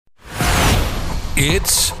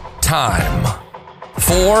It's time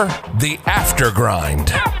for the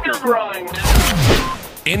Aftergrind.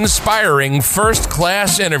 Inspiring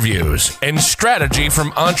first-class interviews and strategy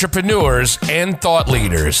from entrepreneurs and thought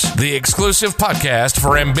leaders. The exclusive podcast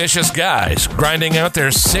for ambitious guys grinding out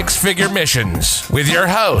their six-figure missions. With your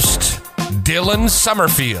host, Dylan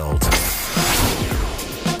Summerfield.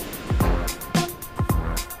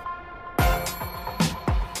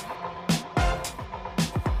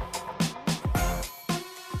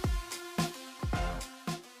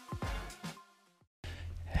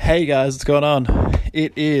 Hey guys, what's going on?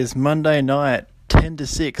 It is Monday night, 10 to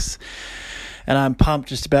 6, and I'm pumped,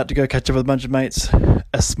 just about to go catch up with a bunch of mates,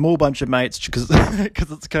 a small bunch of mates, because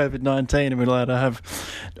it's COVID-19 and we're allowed to have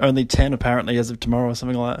only 10 apparently as of tomorrow or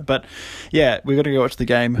something like that. But yeah, we've got to go watch the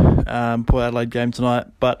game, Port Adelaide game tonight.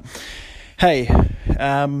 But hey,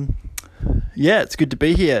 yeah, it's good to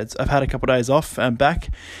be here. I've had a couple of days off, I'm back,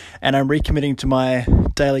 and I'm recommitting to my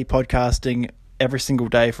daily podcasting every single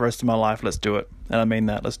day for the rest of my life. Let's do it. And I mean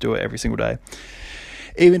that. Let's do it every single day.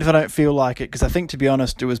 Even if I don't feel like it, because I think, to be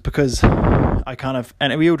honest, it was because I kind of,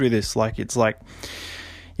 and we all do this, like, it's like,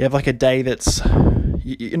 you have like a day that's,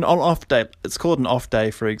 an off day, it's called an off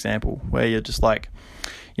day, for example, where you're just like,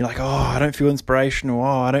 you're like, oh, I don't feel inspiration, or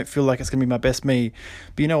oh, I don't feel like it's going to be my best me.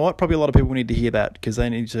 But you know what? Probably a lot of people need to hear that, because they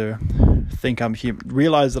need to think I'm human,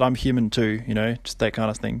 realize that I'm human too, you know, just that kind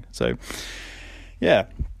of thing. So, yeah.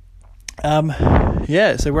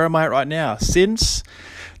 So where am I at right now? Since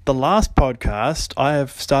the last podcast, I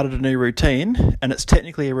have started a new routine, and it's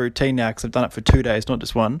technically a routine now because I've done it for 2 days, not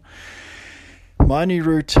just one. My new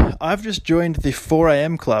routine, I've just joined the 4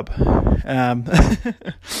 a.m. club.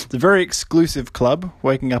 It's a very exclusive club,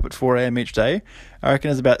 waking up at 4 a.m. each day. I reckon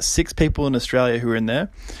there's about 6 people in Australia who are in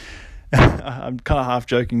there. I'm kind of half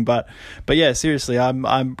joking, but yeah, seriously,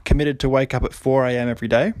 I'm committed to wake up at 4 a.m. every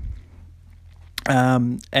day.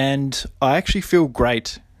 And I actually feel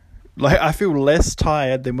great. Like, I feel less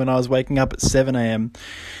tired than when I was waking up at 7 a.m.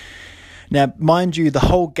 Now, mind you,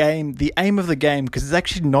 the aim of the game, because it's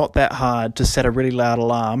actually not that hard to set a really loud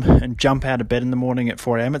alarm and jump out of bed in the morning at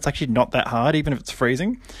 4 a.m. It's actually not that hard, even if it's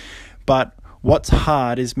freezing. But what's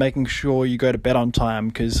hard is making sure you go to bed on time,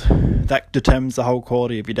 because that determines the whole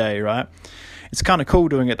quality of your day, right? It's kind of cool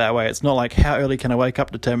doing it that way. It's not like how early can I wake up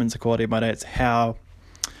determines the quality of my day. It's how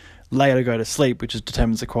late I go to sleep, which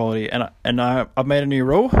determines the quality. And I've made a new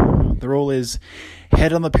rule. The rule is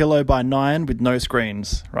head on the pillow by 9 with no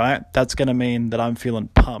screens, right? That's going to mean that I'm feeling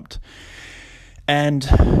pumped. And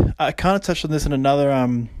I kind of touched on this in another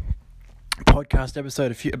podcast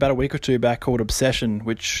episode about a week or two back called Obsession,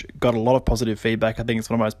 which got a lot of positive feedback. I think it's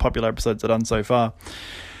one of the most popular episodes I've done so far.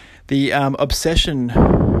 The Obsession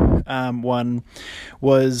one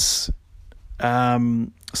was...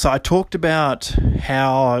 so I talked about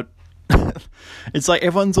how it's like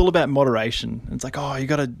everyone's all about moderation. It's like, oh, you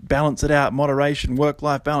got to balance it out, moderation,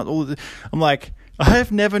 work-life balance. All of this. I'm like, I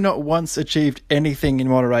have never not once achieved anything in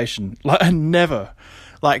moderation. Like, never.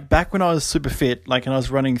 Like, back when I was super fit, like, and I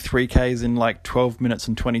was running 3Ks in like 12 minutes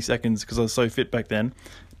and 20 seconds because I was so fit back then.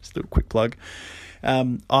 Just a little quick plug.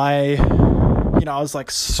 I was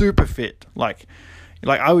like super fit. Like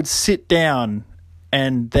I would sit down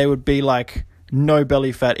and there would be like no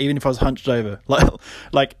belly fat, even if I was hunched over.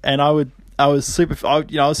 And I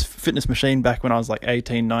was fitness machine back when I was like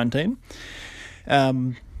 18, 19.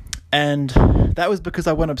 And that was because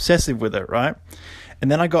I went obsessive with it, right? And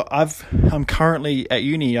then I'm currently at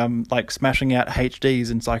uni, I'm like smashing out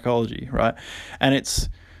HDs in psychology, right? And it's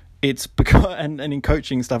because, and in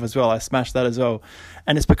coaching stuff as well, I smashed that as well.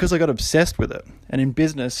 And it's because I got obsessed with it. And in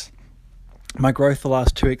business, my growth the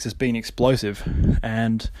last 2 weeks has been explosive,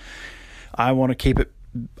 and I want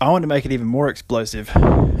to make it even more explosive.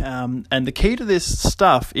 And the key to this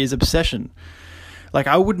stuff is obsession. Like,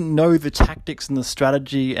 I wouldn't know the tactics and the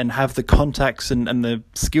strategy and have the contacts and the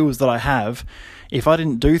skills that I have if I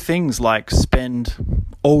didn't do things like spend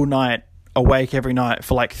all night awake every night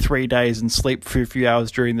for like 3 days and sleep for a few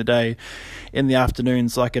hours during the day in the afternoon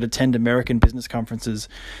so I could attend American business conferences.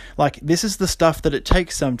 Like, this is the stuff that it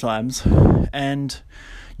takes sometimes, and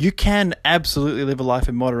you can absolutely live a life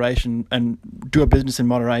in moderation and do a business in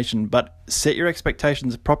moderation, but set your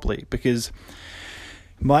expectations properly, because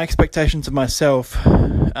my expectations of myself,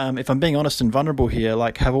 if I'm being honest and vulnerable here,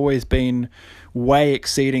 like, have always been way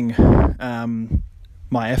exceeding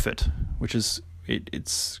my effort, which is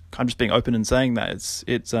I'm just being open and saying that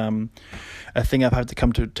it's a thing I've had to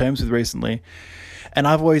come to terms with recently. And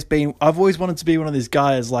I've always wanted to be one of these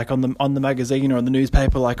guys, like on the magazine or on the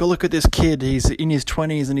newspaper, like, oh, look at this kid, he's in his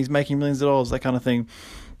 20s and he's making millions of dollars, that kind of thing.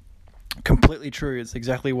 Completely true. It's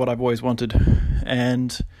exactly what I've always wanted.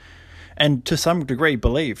 And and to some degree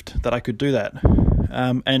believed that I could do that.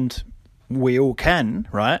 And we all can,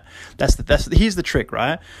 right? Here's the trick,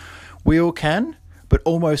 right? We all can, but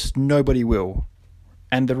almost nobody will.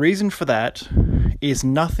 And the reason for that is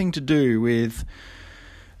nothing to do with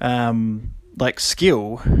like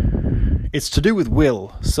skill. It's to do with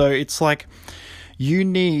will. So it's like you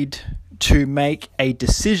need to make a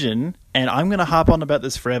decision, and I'm going to harp on about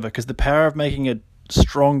this forever because the power of making a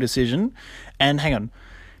strong decision, and hang on,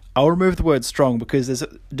 I'll remove the word strong because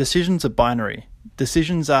decisions are binary.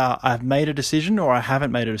 Decisions are I've made a decision or I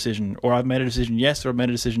haven't made a decision, or I've made a decision yes or I've made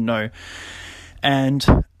a decision no. And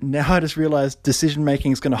now I just realized decision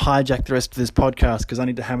making is going to hijack the rest of this podcast because I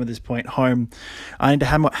need to hammer this point home. I need to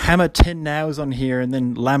hammer 10 nails on here and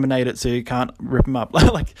then laminate it so you can't rip them up.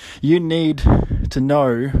 Like, you need to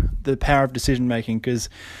know the power of decision making, because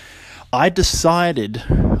I decided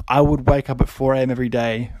I would wake up at 4 a.m. every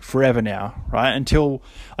day forever now, right? Until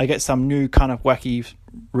I get some new kind of wacky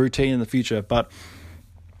routine in the future. But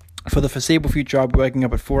for the foreseeable future, I'll be waking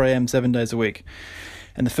up at 4 a.m. 7 days a week.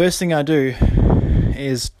 And the first thing I do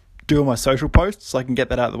is do all my social posts so I can get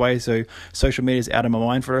that out of the way, so social media is out of my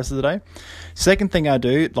mind for the rest of the day. Second thing I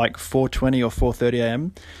do, like 4:20 or 4:30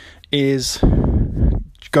 a.m., is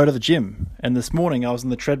go to the gym. And this morning I was on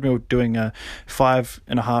the treadmill doing a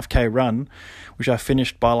 5.5K run, which I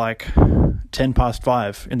finished by like 10 past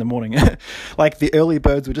 5 in the morning. Like, the early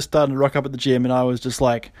birds were just starting to rock up at the gym, and I was just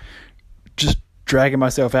dragging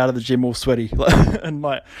myself out of the gym all sweaty. And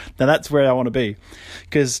like, now that's where I want to be,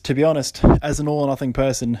 because to be honest, as an all or nothing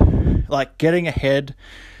person, like getting ahead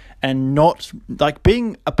and not like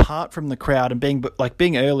being apart from the crowd and being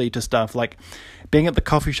early to stuff, like being at the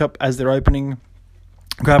coffee shop as they're opening,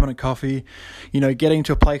 grabbing a coffee, getting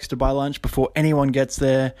to a place to buy lunch before anyone gets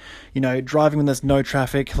there, driving when there's no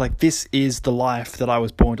traffic. Like, this is the life that I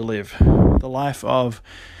was born to live. The life of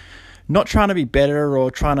not trying to be better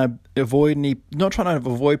or not trying to avoid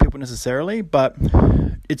people necessarily, but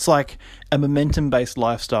it's like a momentum-based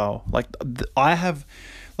lifestyle. Like, I have,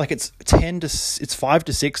 like, it's 5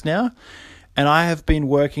 to 6 now, and I have been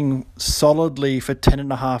working solidly for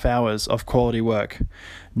 10.5 hours of quality work.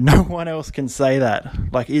 No one else can say that.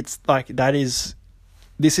 Like, it's like, this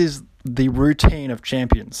is the routine of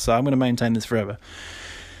champions. So I'm going to maintain this forever.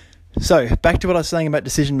 So back to what I was saying about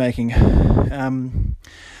decision making.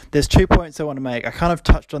 There's 2 points I want to make. I kind of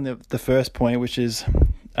touched on the first point, which is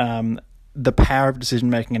the power of decision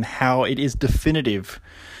making and how it is definitive.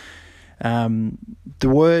 The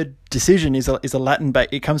word decision is a Latin.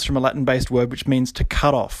 It comes from a Latin-based word which means to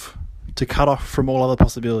cut off from all other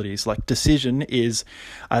possibilities. Like, decision is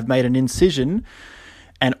I've made an incision,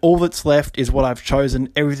 and all that's left is what I've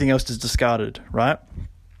chosen. Everything else is discarded. Right?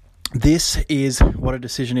 This is what a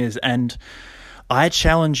decision is, and I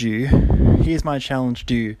challenge you. Here's my challenge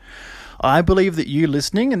to you. I believe that you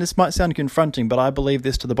listening, and this might sound confronting, but I believe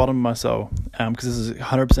this to the bottom of my soul, because this is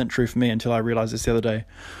 100% true for me until I realized this the other day.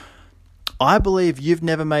 I believe you've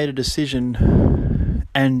never made a decision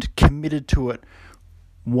and committed to it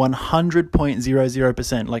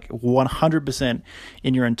 100.00%, like 100%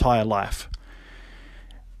 in your entire life.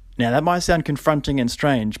 Now, that might sound confronting and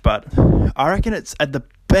strange, but I reckon it's at the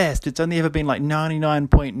best, it's only ever been like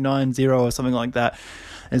 99.90 or something like that.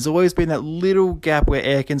 There's always been that little gap where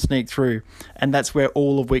air can sneak through, and that's where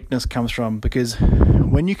all of weakness comes from, because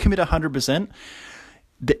when you commit 100%,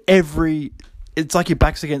 it's like your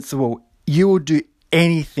back's against the wall. You will do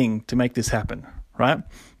anything to make this happen, right?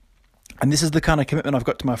 And this is the kind of commitment I've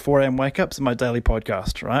got to my 4 a.m. wake-ups and my daily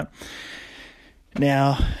podcast, right?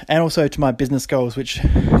 Now, and also to my business goals, which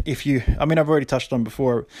I've already touched on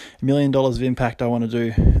before, $1 million of impact I want to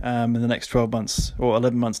do in the next 12 months or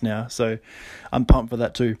 11 months now. So I'm pumped for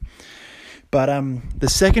that too. But the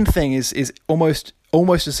second thing is almost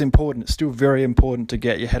as important. It's still very important to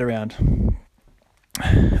get your head around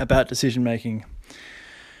about decision making.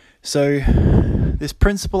 So this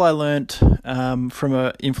principle I learned from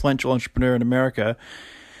an influential entrepreneur in America.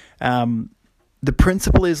 The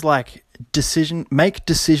principle is like make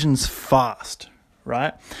decisions fast,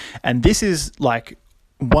 right? And this is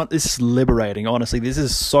this is liberating. Honestly, this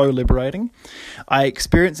is so liberating. I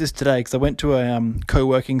experienced this today because I went to a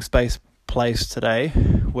co-working space place today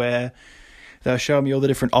where they were showing me all the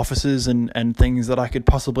different offices and things that I could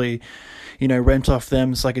possibly, rent off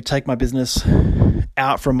them, so I could take my business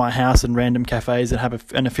out from my house and random cafes and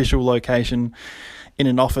have an official location in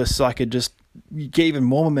an office, so I could just get even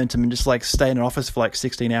more momentum and just stay in an office for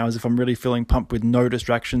 16 hours if I'm really feeling pumped with no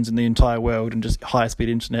distractions in the entire world and just high speed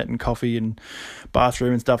internet and coffee and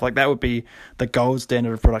bathroom and stuff. That would be the gold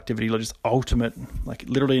standard of productivity, just ultimate,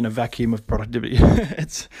 literally in a vacuum of productivity.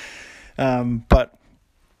 But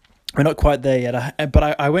we're not quite there yet.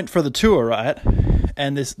 But I went for the tour, right?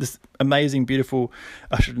 And this amazing, beautiful,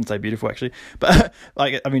 I shouldn't say beautiful actually, but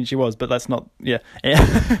like, I mean, she was, but that's not, yeah.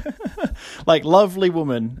 Like, lovely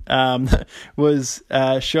woman, was,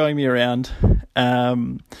 showing me around.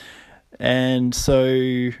 And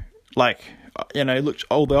so, like, you know, looked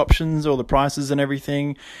all the options, all the prices and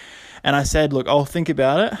everything. And I said, look, I'll think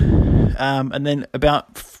about it. And then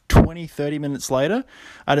about 20, 30 minutes later,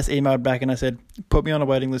 I just emailed back and I said, put me on a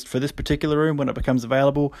waiting list for this particular room when it becomes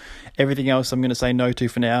available. Everything else I'm going to say no to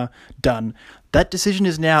for now. Done. That decision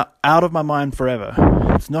is now out of my mind forever.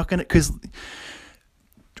 It's not going to, because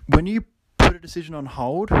when you put a decision on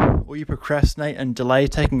hold or you procrastinate and delay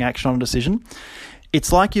taking action on a decision,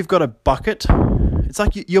 it's like you've got a bucket. It's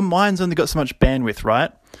like your mind's only got so much bandwidth,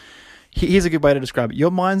 right? Here's a good way to describe it.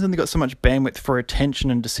 Your mind's only got so much bandwidth for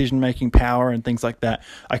attention and decision-making power and things like that.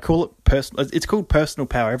 I call it personal. It's called personal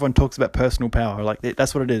power. Everyone talks about personal power. Like,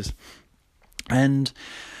 that's what it is. And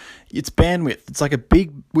it's bandwidth. It's like a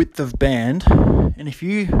big width of band. And if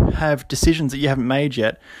you have decisions that you haven't made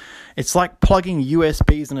yet, it's like plugging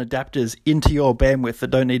USBs and adapters into your bandwidth that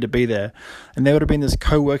don't need to be there. And there would have been this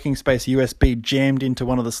co-working space USB jammed into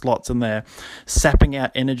one of the slots in there, sapping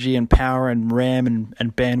out energy and power and RAM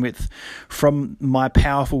and bandwidth from my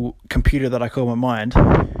powerful computer that I call my mind.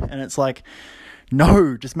 And it's like,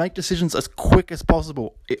 no, just make decisions as quick as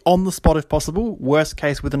possible, on the spot if possible, worst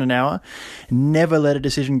case within an hour. Never let a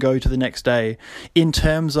decision go to the next day. In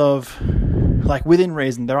terms of, like, within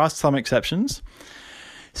reason, there are some exceptions.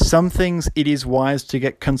 Some things it is wise to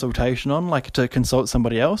get consultation on, like to consult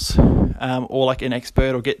somebody else, or like an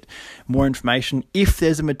expert, or get more information if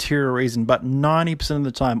there's a material reason. But 90% of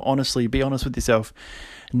the time, honestly, be honest with yourself,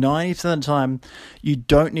 90% of the time, you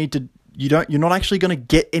don't need to. You're not actually going to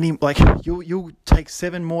get any, like, you'll take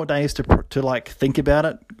 7 more days to like think about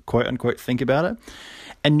it, quote unquote, think about it,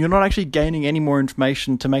 and you're not actually gaining any more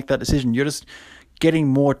information to make that decision. You're just getting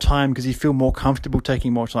more time because you feel more comfortable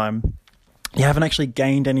taking more time. You haven't actually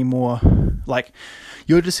gained any more, like,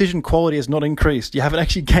 your decision quality has not increased. You haven't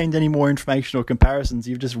actually gained any more information or comparisons.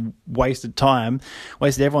 You've just wasted time,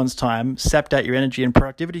 wasted everyone's time, sapped out your energy and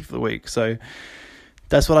productivity for the week. So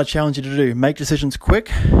that's what I challenge you to do. Make decisions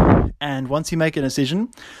quick. And once you make a decision,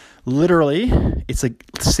 literally, it's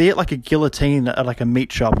see it like a guillotine at like a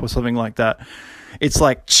meat shop or something like that. It's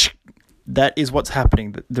like, that is what's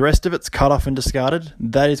happening. The rest of it's cut off and discarded.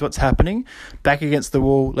 That is what's happening. Back against the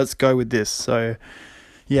wall. Let's go with this. So,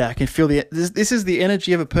 yeah, I can feel this is the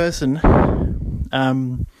energy of a person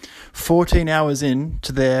 14 hours in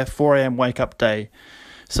to their 4 a.m. wake-up day.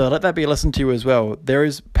 So let that be a lesson to you as well. There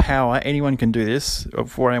is power. Anyone can do this,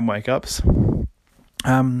 4 a.m. wake-ups.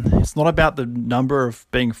 It's not about the number of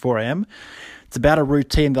being 4 a.m. It's about a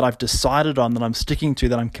routine that I've decided on, that I'm sticking to,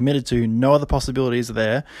 that I'm committed to. No other possibilities are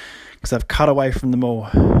there, because I've cut away from them all.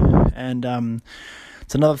 And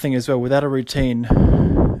it's another thing as well. Without a routine,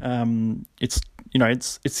 it's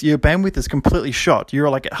your bandwidth is completely shot. You're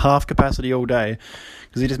like at half capacity all day,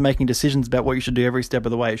 because you're just making decisions about what you should do every step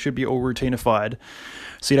of the way. It should be all routinified,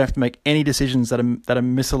 so you don't have to make any decisions that are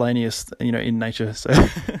miscellaneous, in nature. So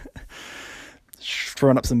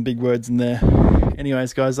throwing up some big words in there.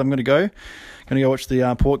 Anyways, guys, I'm gonna go watch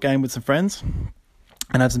the Port game with some friends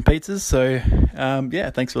and have some pizzas. So,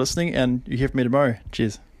 thanks for listening, and you hear from me tomorrow.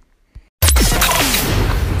 Cheers.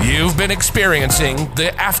 You've been experiencing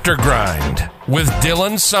the After Grind with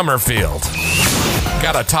Dylan Summerfield.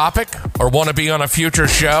 Got a topic or want to be on a future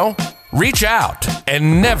show? Reach out,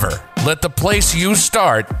 and never let the place you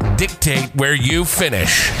start dictate where you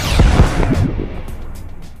finish.